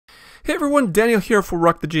Hey everyone, Daniel here for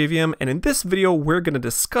Rock the JVM, and in this video we're going to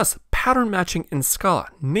discuss pattern matching in Scala,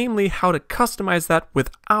 namely how to customize that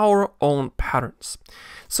with our own patterns.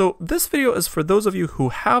 So this video is for those of you who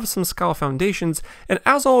have some Scala foundations, and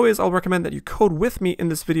as always I'll recommend that you code with me in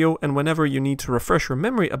this video, and whenever you need to refresh your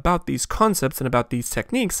memory about these concepts and about these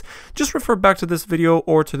techniques, just refer back to this video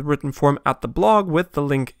or to the written form at the blog with the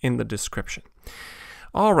link in the description.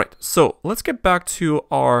 Alright, so let's get back to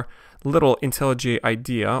our little IntelliJ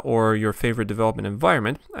idea or your favorite development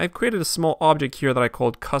environment. I've created a small object here that I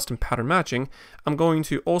called custom pattern matching. I'm going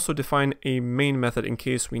to also define a main method in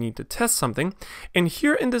case we need to test something. And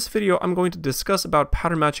here in this video, I'm going to discuss about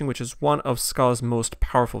pattern matching, which is one of Scala's most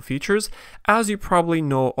powerful features, as you probably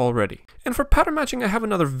know already. And for pattern matching, I have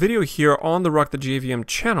another video here on the Rock the JVM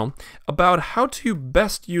channel about how to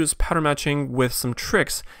best use pattern matching with some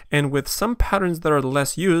tricks and with some patterns that are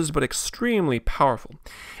less used but extremely powerful.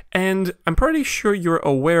 And I'm pretty sure you're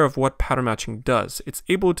aware of what pattern matching does. It's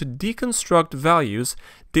able to deconstruct values,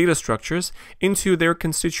 data structures, into their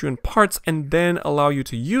constituent parts and then allow you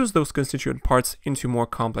to use those constituent parts into more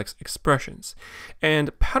complex expressions.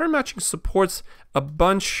 And pattern matching supports a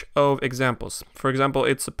bunch of examples. For example,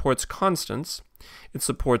 it supports constants, it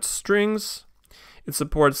supports strings, it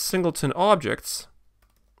supports singleton objects,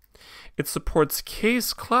 it supports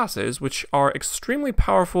case classes, which are extremely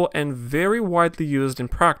powerful and very widely used in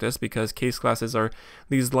practice because case classes are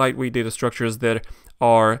these lightweight data structures that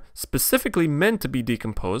are specifically meant to be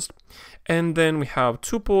decomposed. And then we have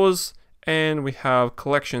tuples and we have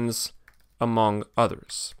collections, among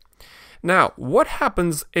others. Now, what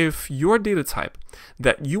happens if your data type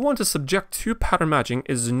that you want to subject to pattern matching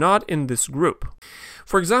is not in this group?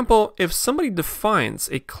 For example, if somebody defines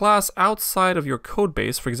a class outside of your code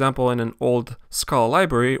base, for example, in an old Scala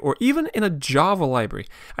library or even in a Java library,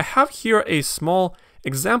 I have here a small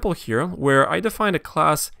example here where I defined a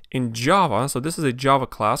class in Java. So this is a Java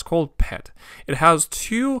class called pet. It has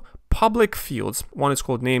two public fields. One is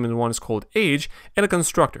called name and one is called age, and a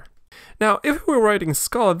constructor. Now, if we were writing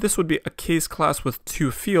Scala, this would be a case class with two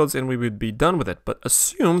fields and we would be done with it. But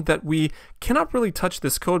assume that we cannot really touch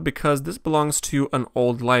this code because this belongs to an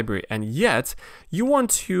old library, and yet you want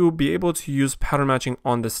to be able to use pattern matching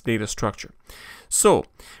on this data structure. So,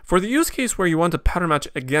 for the use case where you want to pattern match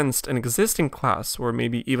against an existing class, or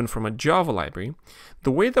maybe even from a Java library,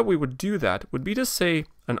 the way that we would do that would be to say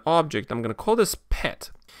an object, I'm going to call this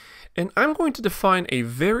pet. And I'm going to define a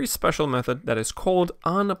very special method that is called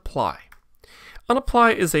Unapply.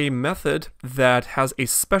 Unapply is a method that has a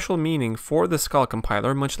special meaning for the Scala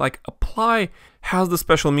compiler, much like apply has the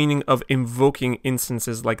special meaning of invoking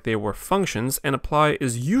instances like they were functions, and apply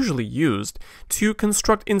is usually used to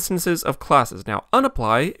construct instances of classes. Now,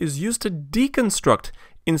 unapply is used to deconstruct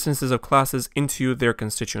instances of classes into their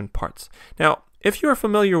constituent parts. Now, if you're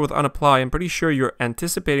familiar with Unapply, I'm pretty sure you're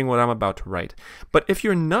anticipating what I'm about to write. But if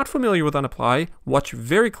you're not familiar with Unapply, watch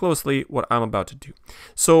very closely what I'm about to do.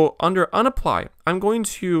 So under Unapply, I'm going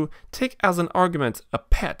to take as an argument a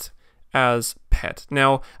pet as pet.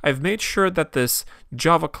 Now, I've made sure that this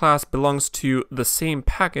Java class belongs to the same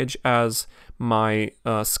package as my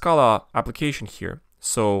Scala application here.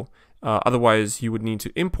 So otherwise, you would need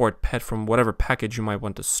to import pet from whatever package you might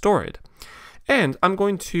want to store it. And I'm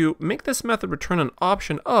going to make this method return an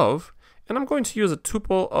option of, and I'm going to use a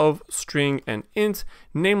tuple of string and int,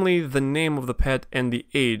 namely the name of the pet and the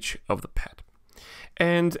age of the pet.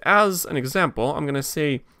 And as an example, I'm going to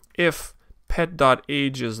say if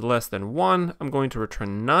pet.age is less than 1, I'm going to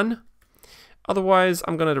return none. Otherwise,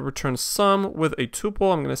 I'm going to return some with a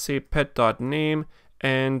tuple. I'm going to say pet.name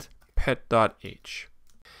and pet.age.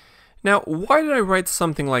 Now, why did I write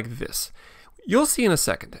something like this? You'll see in a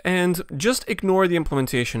second, and just ignore the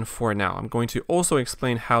implementation for now. I'm going to also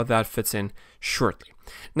explain how that fits in shortly.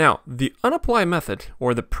 Now, the unapply method,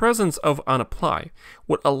 or the presence of unapply,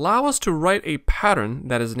 would allow us to write a pattern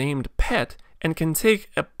that is named pet and can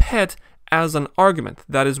take a pet as an argument.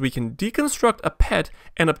 That is, we can deconstruct a pet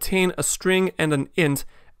and obtain a string and an int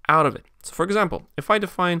out of it. So for example, if I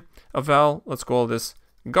define a val, let's call this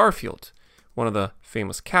Garfield, one of the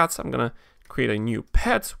famous cats, I'm going to create a new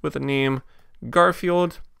pet with a name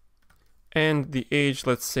Garfield, and the age,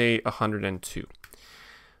 let's say 102.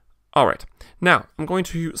 Alright, now I'm going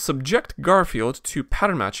to subject Garfield to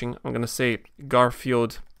pattern matching. I'm going to say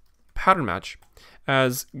Garfield pattern match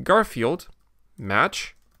as Garfield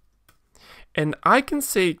match, and I can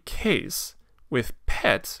say case with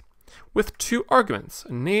pet with two arguments,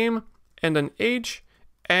 a name and an age,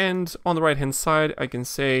 and on the right hand side I can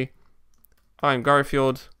say I'm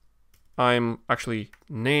Garfield, I'm actually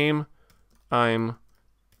name, I'm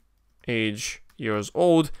age years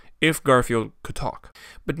old, if Garfield could talk.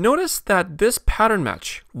 But notice that this pattern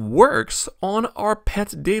match works on our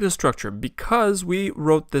pet data structure because we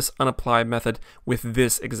wrote this Unapply method with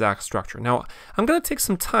this exact structure. Now, I'm going to take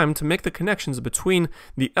some time to make the connections between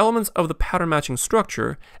the elements of the pattern matching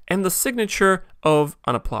structure and the signature of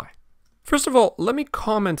Unapply. First of all, let me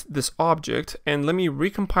comment this object and let me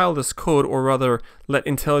recompile this code, or rather let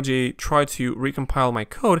IntelliJ try to recompile my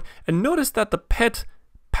code, and notice that the pet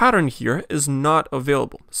pattern here is not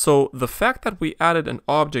available. So the fact that we added an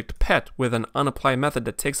object pet with an Unapply method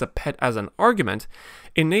that takes a pet as an argument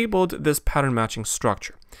enabled this pattern matching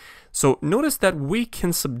structure. So notice that we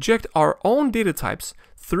can subject our own data types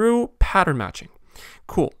through pattern matching.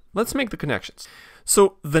 Cool, let's make the connections.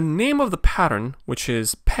 So the name of the pattern, which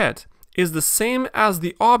is pet, is the same as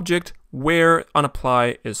the object where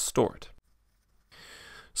Unapply is stored.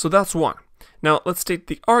 So that's one. Now let's state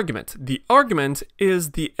the argument. The argument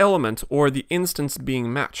is the element or the instance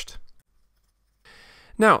being matched.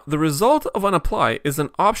 Now the result of Unapply is an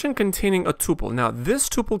option containing a tuple. Now this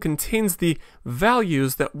tuple contains the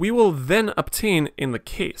values that we will then obtain in the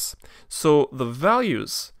case. So the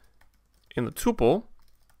values in the tuple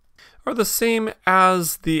are the same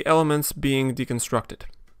as the elements being deconstructed.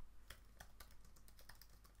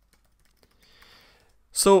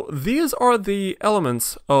 So these are the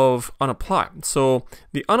elements of Unapply. So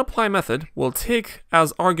the Unapply method will take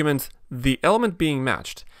as argument the element being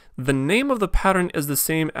matched. The name of the pattern is the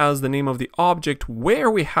same as the name of the object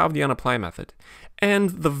where we have the Unapply method. And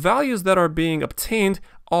the values that are being obtained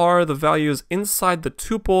are the values inside the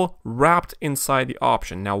tuple wrapped inside the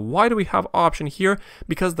option. Now, why do we have option here?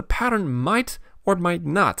 Because the pattern might or might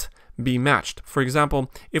not be matched. For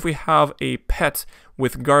example, if we have a pet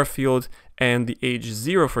with Garfield and the age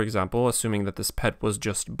 0, for example, assuming that this pet was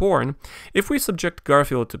just born, if we subject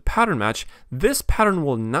Garfield to pattern match, this pattern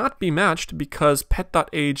will not be matched because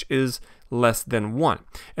pet.age is less than 1.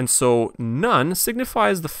 And so none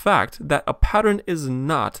signifies the fact that a pattern is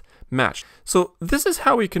not matched. So this is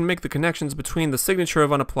how we can make the connections between the signature of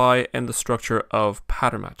Unapply and the structure of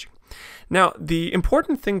pattern matching. Now, the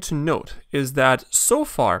important thing to note is that so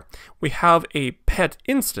far we have a pet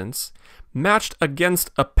instance matched against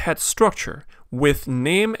a pet structure with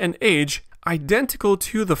name and age identical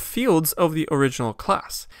to the fields of the original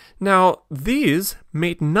class. Now, these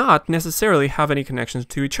may not necessarily have any connections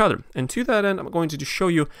to each other. And to that end, I'm going to show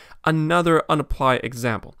you another Unapply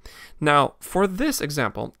example. Now, for this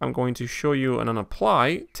example, I'm going to show you an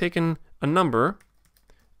Unapply taking a number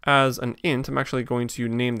as an int. I'm actually going to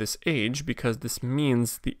name this age because this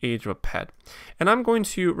means the age of a pet. And I'm going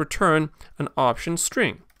to return an option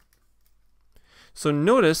string. So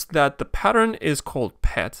notice that the pattern is called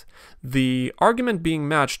pet. The argument being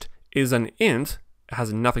matched is an int. It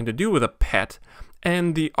has nothing to do with a pet.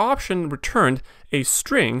 And the option returned a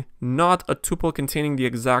string, not a tuple containing the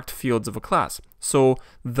exact fields of a class. So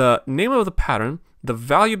the name of the pattern, the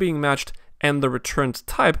value being matched, and the returned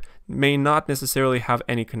type may not necessarily have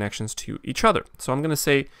any connections to each other. So I'm going to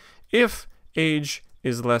say if age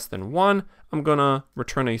is less than 1, I'm going to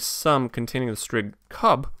return a sum containing the string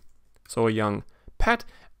cub, so a young pet.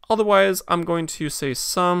 Otherwise, I'm going to say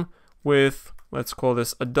sum with, let's call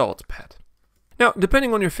this adult pet. Now,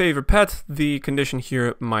 depending on your favorite pet, the condition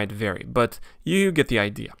here might vary, but you get the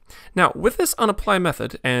idea. Now, with this Unapply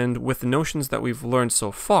method and with the notions that we've learned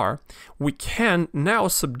so far, we can now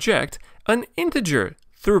subject an integer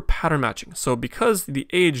through pattern matching. So because the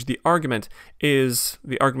age, the argument, is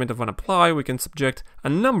the argument of Unapply, we can subject a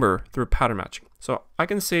number through pattern matching. So I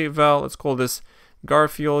can say val, let's call this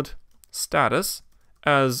Garfield status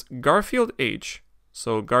as Garfield age,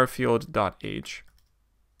 so Garfield.age,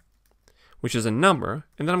 which is a number,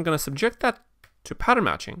 and then I'm going to subject that to pattern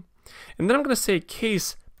matching, and then I'm going to say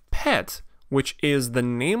case pet, which is the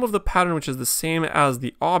name of the pattern, which is the same as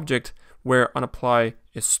the object where Unapply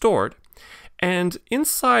is stored. And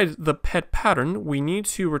inside the pet pattern, we need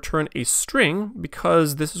to return a string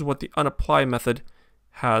because this is what the Unapply method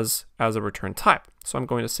has as a return type. So I'm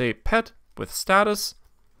going to say pet with status,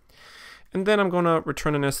 and then I'm going to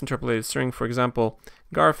return an S-interpolated string. For example,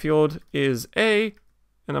 Garfield is a,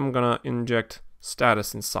 and I'm going to inject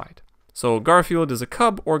status inside. So Garfield is a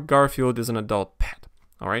cub or Garfield is an adult pet.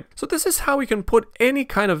 All right. So this is how we can put any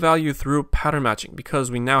kind of value through pattern matching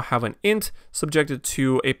because we now have an int subjected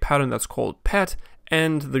to a pattern that's called pet,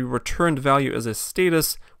 and the returned value is a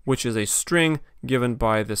status, which is a string given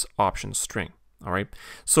by this option string. All right.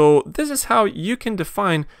 So this is how you can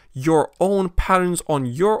define your own patterns on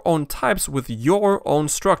your own types with your own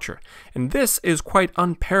structure. And this is quite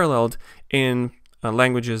unparalleled in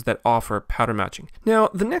languages that offer pattern matching. Now,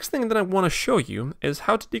 the next thing that I want to show you is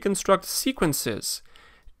how to deconstruct sequences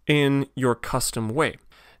in your custom way.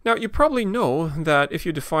 Now, you probably know that if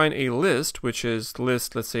you define a list, which is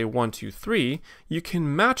list, let's say 1, 2, 3, you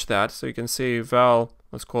can match that. So you can say val,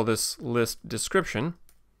 let's call this list description,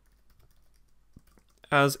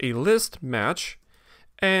 as a list match.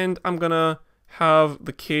 And I'm going to have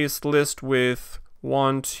the case list with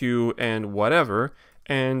 1, 2, and whatever.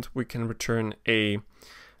 And we can return a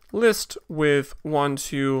list with 1,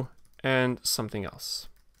 2, and something else.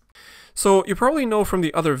 So you probably know from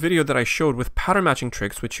the other video that I showed with pattern matching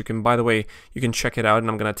tricks, which you can, by the way, you can check it out, and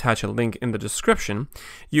I'm going to attach a link in the description.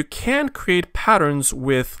 You can create patterns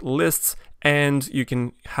with lists, and you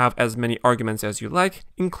can have as many arguments as you like,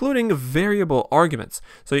 including variable arguments.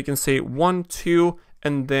 So you can say 1, 2,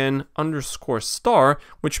 and then underscore star,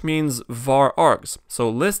 which means var args. So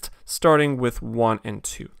list starting with 1 and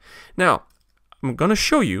 2. Now, I'm going to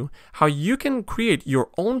show you how you can create your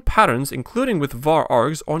own patterns, including with var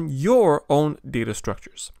args, on your own data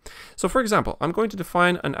structures. So for example, I'm going to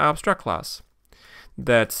define an abstract class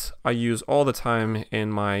that I use all the time in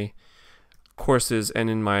my courses and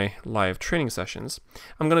in my live training sessions.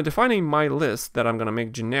 I'm going to define a myList that I'm going to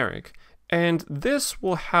make generic, and this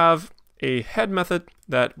will have a head method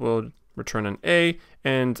that will return an A,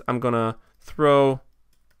 and I'm going to throw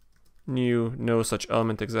new no such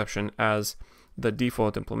element exception as the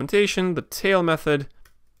default implementation. The tail method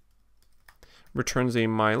returns a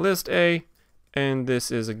myList A, and this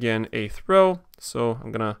is again a throw, so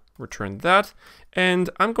I'm gonna return that. And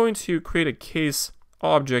I'm going to create a case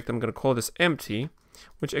object. I'm gonna call this empty,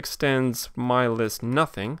 which extends myList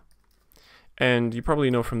nothing. And you probably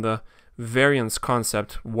know from the variance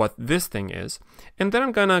concept what this thing is. And then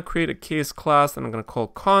I'm gonna create a case class that I'm gonna call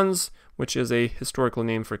cons, which is a historical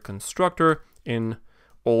name for constructor in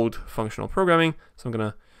old functional programming. So I'm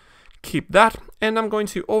going to keep that, and I'm going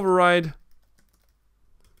to override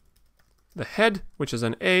the head, which is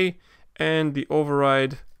an A, and the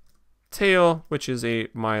override tail, which is a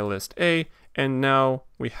myList A, and now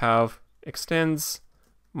we have extends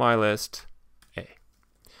myList A.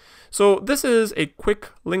 So this is a quick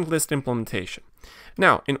linked list implementation.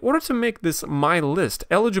 Now, in order to make this myList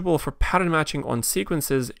eligible for pattern matching on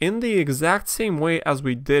sequences in the exact same way as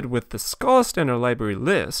we did with the Scala standard library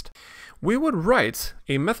list, we would write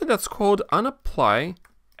a method that's called Unapply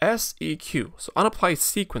SEQ, so Unapply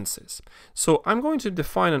sequences. So I'm going to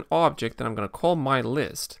define an object that I'm going to call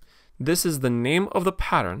myList. This is the name of the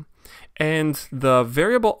pattern, and the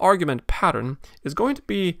variable argument pattern is going to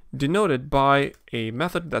be denoted by a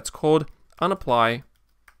method that's called Unapply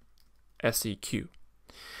SEQ.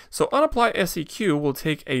 So Unapply SEQ will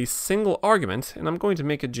take a single argument, and I'm going to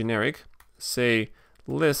make it generic, say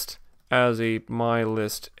list as a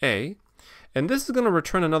myList A, and this is going to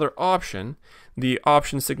return another option. The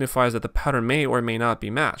option signifies that the pattern may or may not be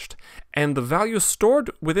matched, and the value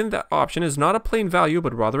stored within that option is not a plain value,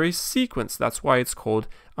 but rather a sequence. That's why it's called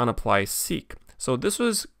Unapply Seq. So this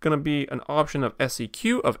was going to be an option of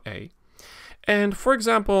SEQ of A, and for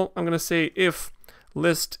example, I'm going to say if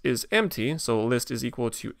list is empty, so list is equal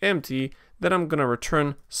to empty, then I'm going to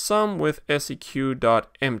return sum with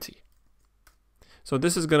seq.empty. So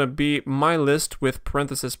this is going to be my list with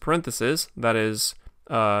parenthesis, that is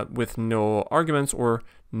with no arguments or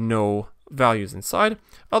no values inside.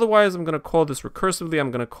 Otherwise, I'm going to call this recursively.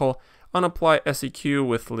 I'm going to call Unapply SEQ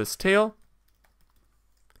with list tail.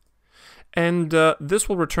 And this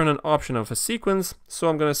will return an option of a sequence. So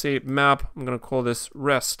I'm going to say map, I'm going to call this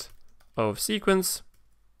rest of sequence.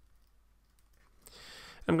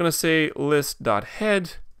 I'm going to say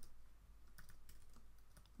list.head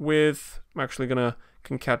with, I'm actually going to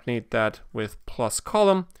concatenate that with plus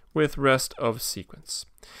column with rest of sequence.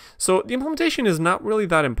 So the implementation is not really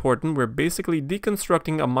that important. We're basically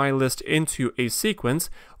deconstructing a myList into a sequence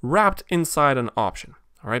wrapped inside an option.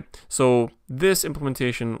 All right. So this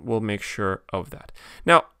implementation will make sure of that.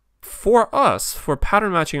 Now, for us, for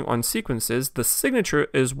pattern matching on sequences, the signature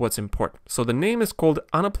is what's important. So the name is called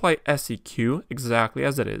Unapply SEQ, exactly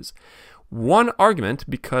as it is. One argument,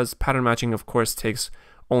 because pattern matching, of course, takes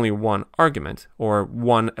only one argument, or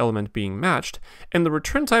one element being matched, and the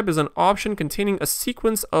return type is an option containing a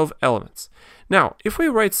sequence of elements. Now, if we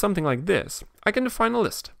write something like this, I can define a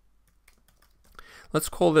list. Let's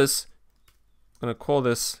call this, I'm going to call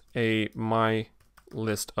this a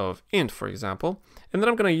myList of int, for example, and then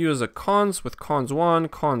I'm going to use a cons with cons1,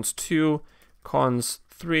 cons2,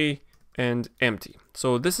 cons3, and empty.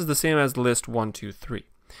 So this is the same as list 1, 2, 3.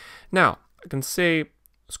 Now, I can say,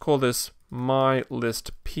 let's call this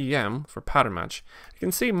myList PM for pattern match. I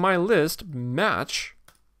can say myList match,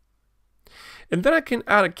 and then I can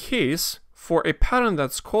add a case for a pattern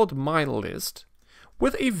that's called myList,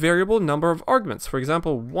 with a variable number of arguments, for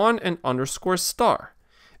example, 1 and underscore star.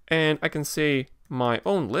 And I can say my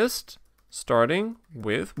own list starting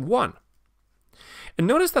with 1. And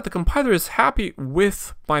notice that the compiler is happy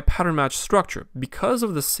with my pattern match structure because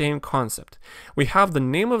of the same concept. We have the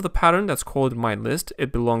name of the pattern that's called my list.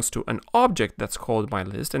 It belongs to an object that's called my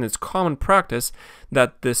list, and it's common practice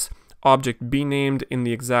that this object be named in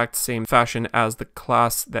the exact same fashion as the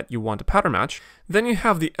class that you want to pattern match. Then you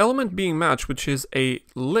have the element being matched, which is a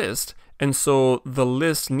list, and so the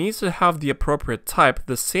list needs to have the appropriate type,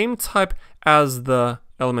 the same type as the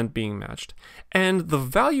element being matched. And the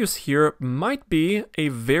values here might be a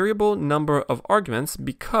variable number of arguments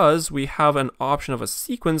because we have an option of a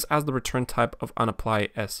sequence as the return type of Unapply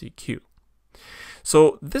SEQ.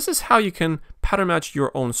 So this is how you can pattern match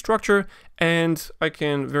your own structure, and I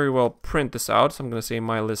can very well print this out. So I'm going to say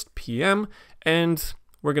my list PM, and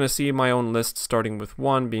we're going to see my own list starting with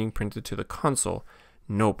 1 being printed to the console.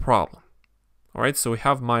 No problem. All right, so we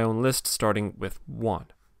have my own list starting with 1.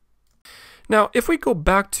 Now, if we go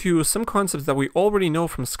back to some concepts that we already know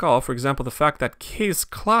from Scala, for example, the fact that case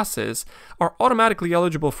classes are automatically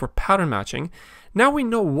eligible for pattern matching, now we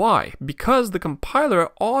know why. Because the compiler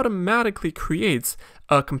automatically creates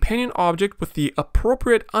a companion object with the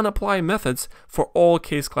appropriate unapply methods for all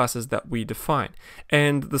case classes that we define.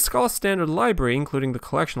 And the Scala standard library, including the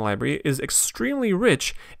collection library, is extremely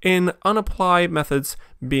rich in unapply methods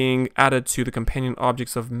being added to the companion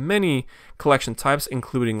objects of many collection types,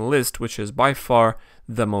 including list, which is by far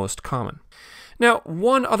the most common. Now,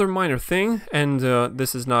 one other minor thing, and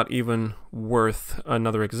this is not even worth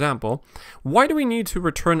another example. Why do we need to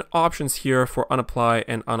return options here for unapply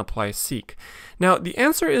and unapply seek? Now, the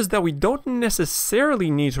answer is that we don't necessarily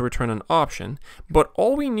need to return an option, but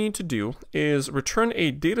all we need to do is return a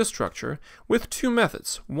data structure with 2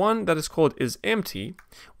 methods. One that is called isEmpty,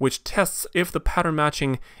 which tests if the pattern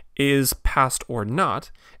matching is passed or not,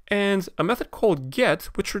 and a method called get,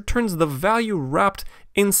 which returns the value wrapped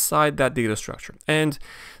inside that data structure. And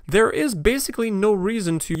there is basically no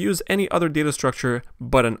reason to use any other data structure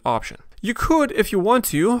but an option. You could if you want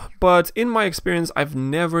to, but in my experience, I've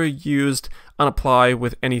never used unapply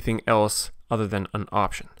with anything else other than an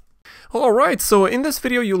option. Alright, so in this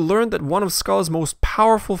video you learned that one of Scala's most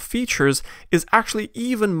powerful features is actually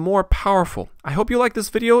even more powerful. I hope you liked this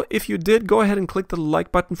video. If you did, go ahead and click the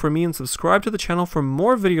like button for me and subscribe to the channel for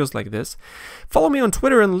more videos like this. Follow me on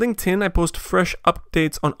Twitter and LinkedIn. I post fresh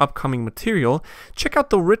updates on upcoming material. Check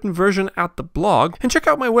out the written version at the blog, and check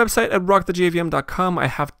out my website at rockthejvm.com. I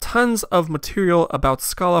have tons of material about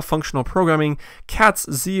Scala, functional programming, Cats,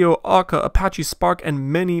 Zio, Akka, Apache Spark,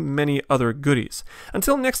 and many other goodies.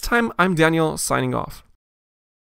 Until next time, I'm Daniel, signing off.